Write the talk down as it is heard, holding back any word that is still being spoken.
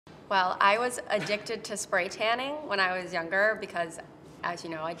Well, I was addicted to spray tanning when I was younger because, as you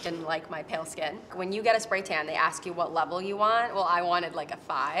know, I didn't like my pale skin. When you get a spray tan, they ask you what level you want. Well, I wanted like a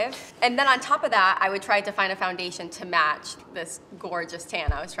 5. And then on top of that, I would try to find a foundation to match this gorgeous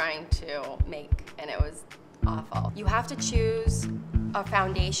tan I was trying to make, and it was awful. You have to choose a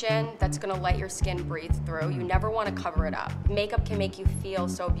foundation that's gonna let your skin breathe through. You never wanna cover it up. Makeup can make you feel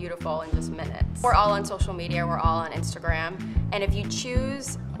so beautiful in just minutes. We're all on social media, we're all on Instagram, and if you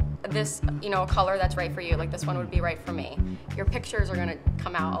choose this, a color that's right for you, like this one would be right for me, your pictures are gonna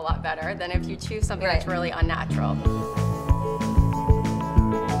come out a lot better than if you choose something that's really unnatural.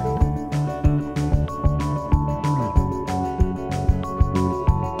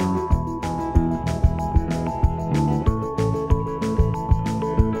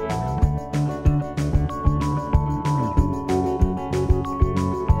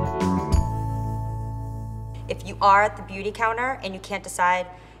 If you are at the beauty counter and you can't decide,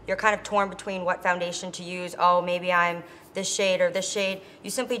 you're kind of torn between what foundation to use, oh, maybe I'm this shade or this shade,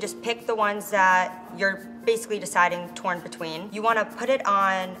 you simply just pick the ones that you're basically deciding torn between. You want to put it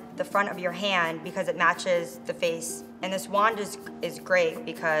on the front of your hand because it matches the face. And this wand is great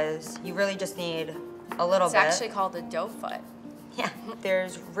because you really just need a little bit. It's actually called a doe foot. Yeah,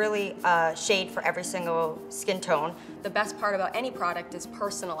 there's really a shade for every single skin tone. The best part about any product is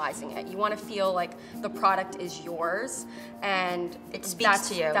personalizing it. You want to feel like the product is yours, and it speaks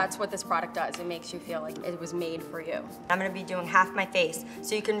to you. That's what this product does. It makes you feel like it was made for you. I'm going to be doing half my face,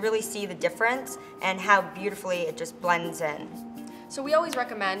 so you can really see the difference and how beautifully it just blends in. So we always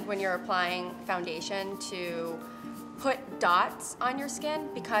recommend when you're applying foundation to put dots on your skin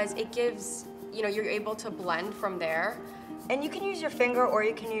because it gives, you're able to blend from there. And you can use your finger or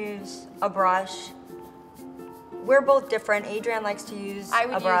you can use a brush. We're both different. Adrienne likes to use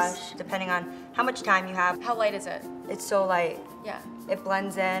a brush, depending on how much time you have. How light is it? It's so light. Yeah. It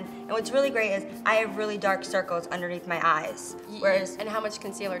blends in. And what's really great is I have really dark circles underneath my eyes. And how much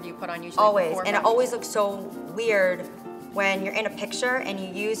concealer do you put on usually? Always. And it always looks so weird when you're in a picture and you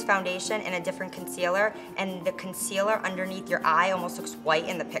use foundation and a different concealer and the concealer underneath your eye almost looks white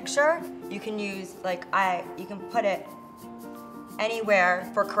in the picture. You can use, you can put it anywhere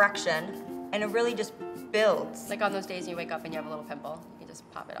for correction, and it really just builds. Like on those days you wake up and you have a little pimple, you can just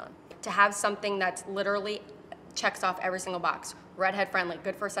pop it on. To have something that's literally checks off every single box, redhead friendly,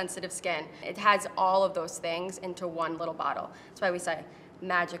 good for sensitive skin, it has all of those things into one little bottle. That's why we say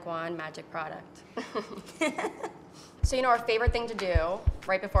magic wand, magic product. So our favorite thing to do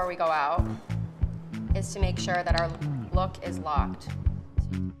right before we go out is to make sure that our look is locked.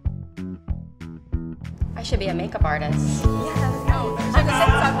 I should be a makeup artist. Yeah, I should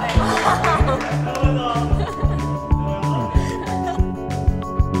have said something.